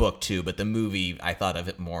and the book too, but the movie, I thought of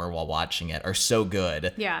it more while watching it, are so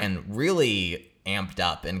good. Yeah. And really amped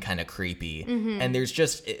up and kind of creepy. And there's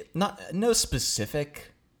just no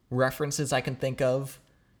specific references I can think of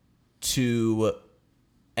to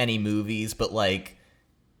any movies, but like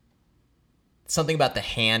something about the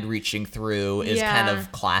hand reaching through is kind of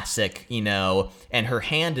classic, you know, and her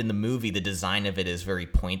hand in the movie, the design of it is very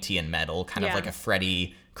pointy and metal, kind of like a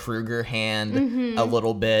Freddy Krueger hand a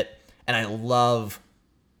little bit. And I love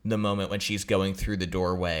the moment when she's going through the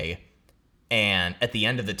doorway and at the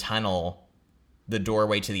end of the tunnel, the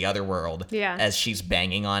doorway to the other world, as she's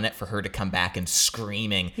banging on it for her to come back and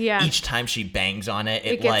screaming. Each time she bangs on it,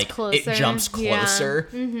 it like closer. It jumps closer.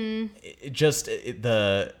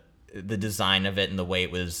 The design of it and the way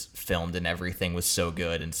it was filmed and everything was so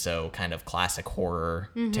good and so kind of classic horror,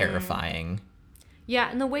 terrifying. Yeah,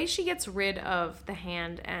 and the way she gets rid of the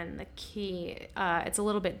hand and the key, it's a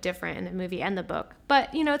little bit different in the movie and the book.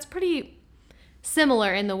 But, you know, it's pretty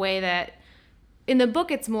similar in the way that in the book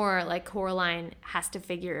it's more like Coraline has to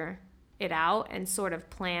figure it out and sort of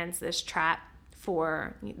plans this trap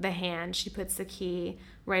for the hand. She puts the key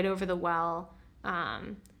right over the well,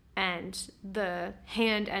 and the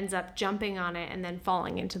hand ends up jumping on it and then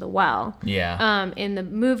falling into the well. In the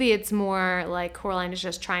movie, it's more like Coraline is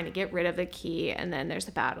just trying to get rid of the key, and then there's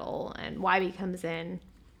a battle, and Wybie comes in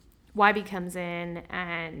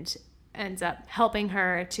and ends up helping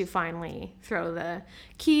her to finally throw the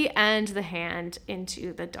key and the hand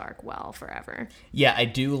into the dark well forever. Yeah, I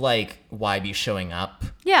do like Wybie showing up.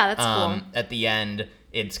 Yeah, that's cool. At the end,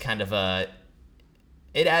 it's kind of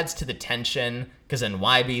it adds to the tension because then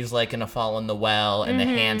Wybie's like gonna fall in the well and the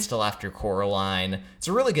hand's still after Coraline. It's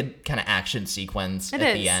a really good kind of action sequence at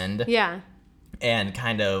the end. Yeah. And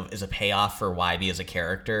kind of is a payoff for Wybie as a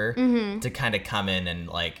character to kind of come in and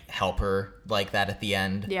like help her like that at the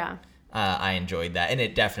end. Yeah. I enjoyed that. And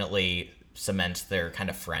it definitely cements their kind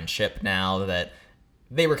of friendship now that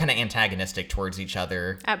they were kind of antagonistic towards each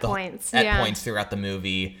other. At points throughout the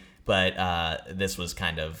movie. But this was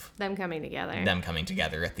kind of them coming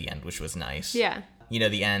together at the end, which was nice. Yeah. You know,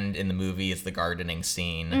 the end in the movie is the gardening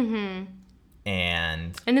scene.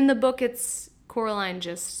 And in the book, it's Coraline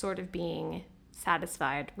just sort of being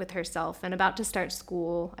satisfied with herself and about to start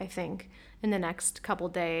school, I think, in the next couple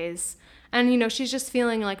days. And, you know, she's just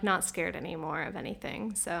feeling like not scared anymore of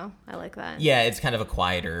anything. So I like that. Yeah, it's kind of a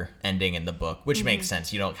quieter ending in the book, which makes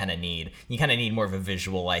sense. You kind of need more of a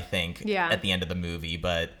visual, I think, at the end of the movie.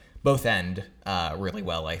 But both end really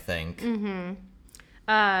well, I think.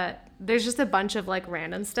 There's just a bunch of like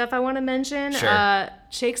random stuff I want to mention. Sure.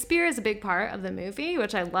 Shakespeare is a big part of the movie,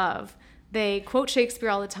 which I love. They quote Shakespeare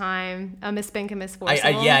all the time. Miss Spink and Miss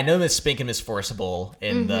Forcible. I know Miss Spink and Miss Forcible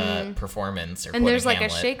in the performance. And there's like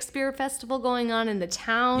Hamlet. A Shakespeare festival going on in the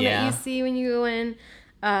town that you see when you go in.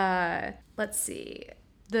 Let's see.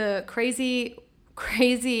 The crazy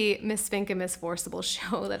Miss Spink and Miss Forcible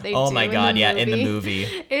show that they do. Oh my god, in the movie.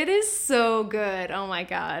 It is so good. Oh my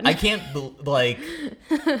god. I can't,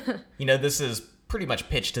 this is pretty much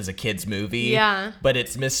pitched as a kid's movie. Yeah. But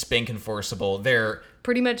it's Miss Spink and Forcible. They're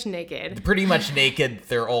Pretty much naked. pretty much naked,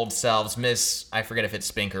 their old selves. I forget if it's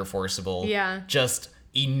Spink or Forcible. Yeah. Just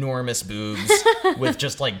enormous boobs with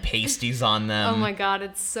just like pasties on them. Oh my god,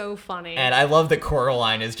 it's so funny. And I love that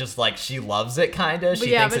Coraline is just like, she loves it kind of.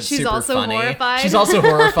 She yeah, thinks but it's she's super also funny. horrified. She's also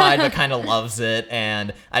horrified but kind of loves it.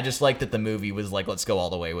 And I just like that the movie was like, let's go all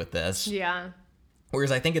the way with this. Yeah.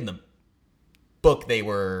 Whereas I think in the book they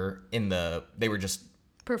were just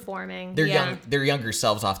Performing. their yeah. their younger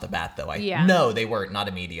selves off the bat though. Yeah. No, they weren't, not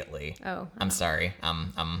immediately. Oh. I'm sorry.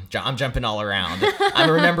 I'm jumping all around. I'm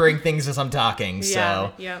remembering things as I'm talking.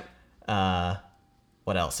 So Yep.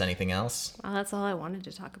 what else? Anything else? Well, that's all I wanted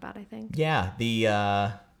to talk about, I think. Yeah,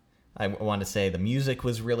 I want to say the music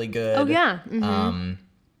was really good. Oh yeah. Mhm.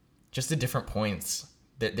 Just the different points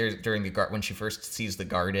that there's during when she first sees the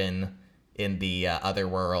garden in the other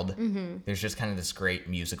world. Mm-hmm. There's just kind of this great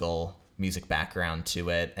music background to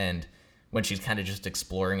it, and when she's kind of just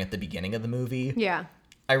exploring at the beginning of the movie. Yeah.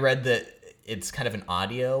 I read that it's kind of an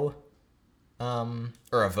audio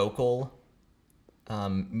or a vocal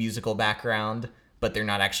musical background, but they're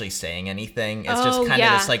not actually saying anything. It's just kind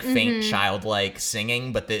of this like faint childlike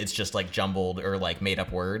singing, but it's just like jumbled or like made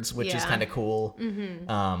up words, which is kind of cool.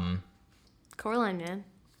 Coraline, man.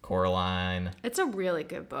 Coraline. It's a really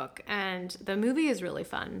good book, and the movie is really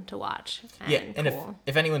fun to watch. And cool.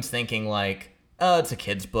 if anyone's thinking like, oh, it's a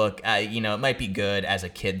kid's book, it might be good as a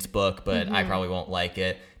kid's book, but I probably won't like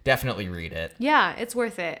it. Definitely read it. Yeah, it's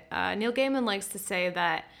worth it. Neil Gaiman likes to say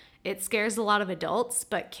that it scares a lot of adults,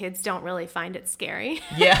 but kids don't really find it scary.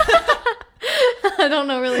 Yeah. I don't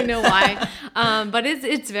really know why, but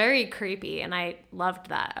it's very creepy, and I loved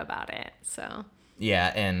that about it. So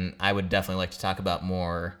Yeah, and I would definitely like to talk about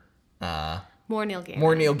more Neil Gaiman.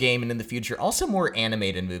 More Neil Gaiman in the future. Also more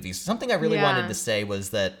animated movies. Something I really wanted to say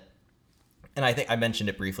was that, and I think I mentioned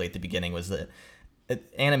it briefly at the beginning, was that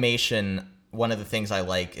animation, one of the things I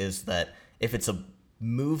like is that if it's a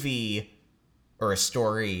movie or a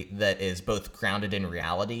story that is both grounded in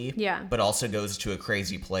reality, but also goes to a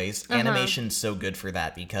crazy place, animation's so good for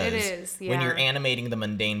that, because it is, when you're animating the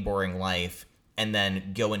mundane, boring life and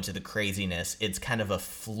then go into the craziness, it's kind of a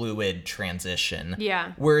fluid transition.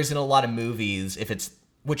 Yeah. Whereas in a lot of movies,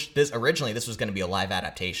 originally this was going to be a live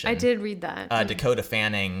adaptation. I did read that. Dakota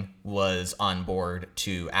Fanning was on board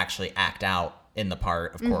to actually act out in the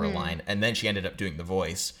part of Coraline, and then she ended up doing the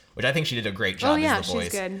voice, which I think she did a great job as the voice.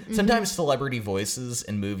 She's good. Mm-hmm. Sometimes celebrity voices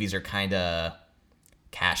in movies are kind of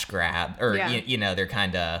cash grab, or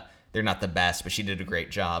they're not the best, but she did a great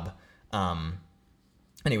job.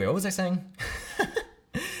 Anyway, what was I saying?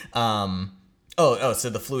 So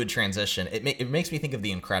the fluid transition, it makes me think of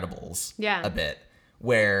The Incredibles a bit,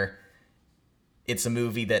 where it's a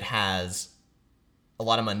movie that has a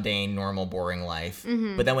lot of mundane, normal, boring life,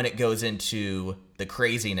 but then when it goes into the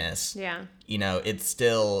craziness, it's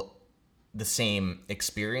still the same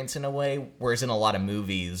experience in a way, whereas in a lot of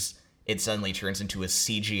movies, it suddenly turns into a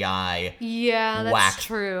CGI. Yeah, that's whacked,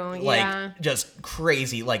 true. Just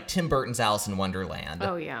crazy, like Tim Burton's Alice in Wonderland.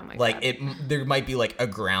 Oh yeah, my God. God. There might be like a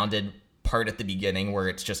grounded part at the beginning where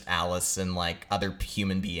it's just Alice and like other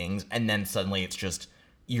human beings, and then suddenly it's just,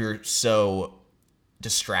 you're so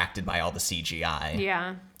distracted by all the CGI.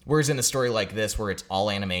 Yeah. Whereas in a story like this, where it's all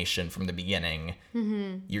animation from the beginning,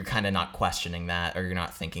 you're kind of not questioning that, or you're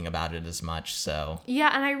not thinking about it as much. So yeah,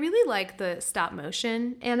 and I really like the stop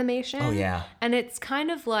motion animation. Oh yeah, and it's kind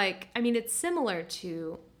of like, I mean, it's similar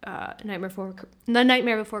to The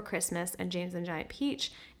Nightmare Before Christmas and James and Giant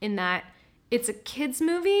Peach, in that it's a kids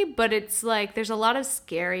movie, but it's like there's a lot of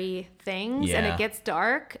scary things, and it gets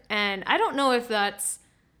dark. And I don't know if that's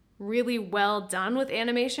really well done with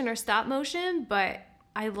animation or stop motion, but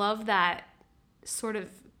I love that sort of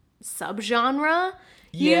subgenre,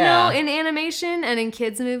 in animation and in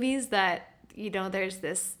kids movies, that, there's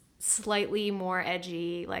this slightly more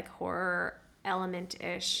edgy, like horror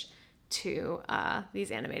element-ish to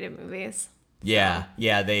these animated movies. Yeah,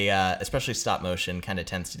 they especially stop motion kind of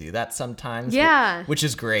tends to do that sometimes. Yeah, which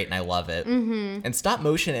is great, and I love it. Mm-hmm. And stop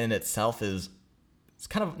motion in itself it's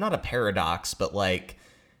kind of not a paradox, but like,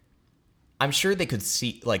 I'm sure they could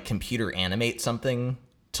computer animate something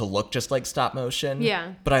to look just like stop motion.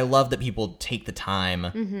 Yeah. But I love that people take the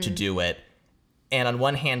time to do it. And on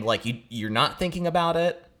one hand, like, you're not thinking about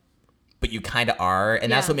it, but you kind of are.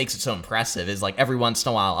 And that's what makes it so impressive, is like every once in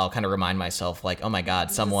a while I'll kind of remind myself, like, oh my God,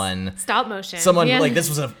 someone... Stop motion. Like, this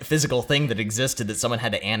was a physical thing that existed that someone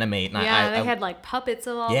had to animate. And they had like puppets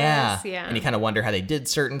of all this. Yeah. And you kind of wonder how they did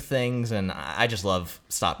certain things. And I just love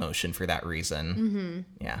stop motion for that reason.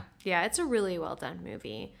 Mm-hmm. Yeah. Yeah, it's a really well done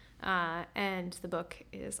movie. And the book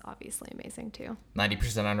is obviously amazing too.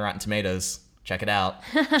 90% on Rotten Tomatoes. Check it out.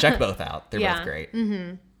 Check both out. They're both great.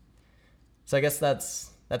 Mm-hmm. So I guess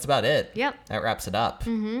that's about it. Yep. That wraps it up.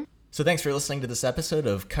 Mm-hmm. So thanks for listening to this episode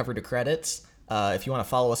of Cover to Credits. If you want to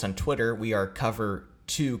follow us on Twitter, we are Cover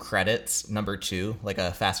 2 Credits, number 2, like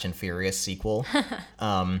a Fast and Furious sequel.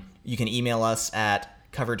 You can email us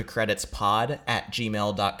at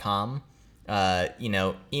covertocreditspod@gmail.com.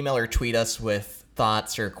 Email or tweet us with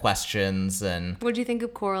thoughts or questions. And what do you think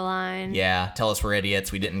of Coraline? Yeah, tell us we're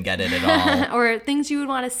idiots. We didn't get it at all. Or things you would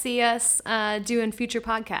want to see us do in future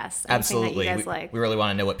podcasts. Absolutely. That you guys like. We really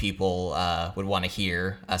want to know what people would want to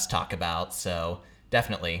hear us talk about. So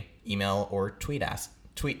definitely email or tweet us.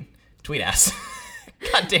 Tweet us.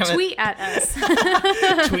 God damn it. Tweet at us.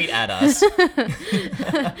 Tweet at us. All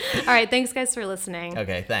right. Thanks, guys, for listening.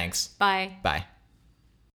 Okay, thanks. Bye. Bye.